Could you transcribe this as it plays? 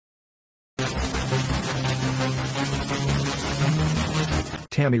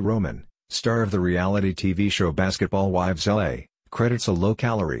Tami Roman, star of the reality TV show Basketball Wives L.A., credits a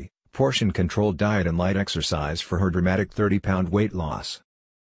low-calorie, portion-controlled diet and light exercise for her dramatic 30-pound weight loss.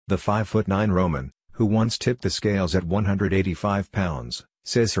 The 5'9" Roman, who once tipped the scales at 185 pounds,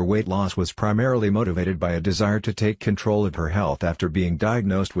 says her weight loss was primarily motivated by a desire to take control of her health after being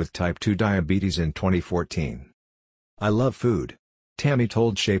diagnosed with type 2 diabetes in 2014. "I love food," Tami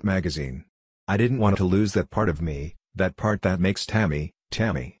told Shape magazine. "I didn't want to lose that part of me, that part that makes Tami,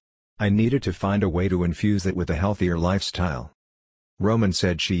 Tami. I needed to find a way to infuse that with a healthier lifestyle." Roman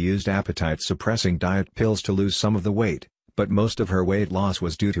said she used appetite-suppressing diet pills to lose some of the weight, but most of her weight loss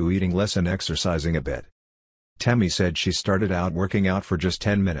was due to eating less and exercising a bit. Tami said she started out working out for just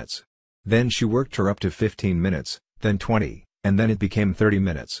 10 minutes. Then she worked her up to 15 minutes, then 20, and then it became 30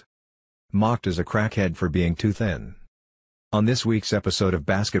 minutes. Mocked as a crackhead for being too thin. On this week's episode of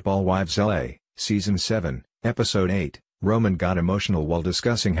Basketball Wives L.A., Season 7, Episode 8, Roman got emotional while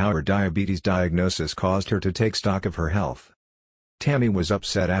discussing how her diabetes diagnosis caused her to take stock of her health. Tami was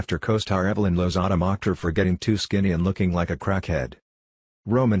upset after co-star Evelyn Lozada mocked her for getting too skinny and looking like a crackhead.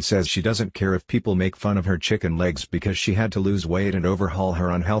 Roman says she doesn't care if people make fun of her chicken legs because she had to lose weight and overhaul her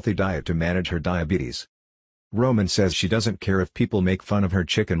unhealthy diet to manage her diabetes. Roman says she doesn't care if people make fun of her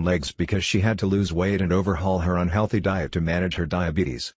chicken legs because she had to lose weight and overhaul her unhealthy diet to manage her diabetes.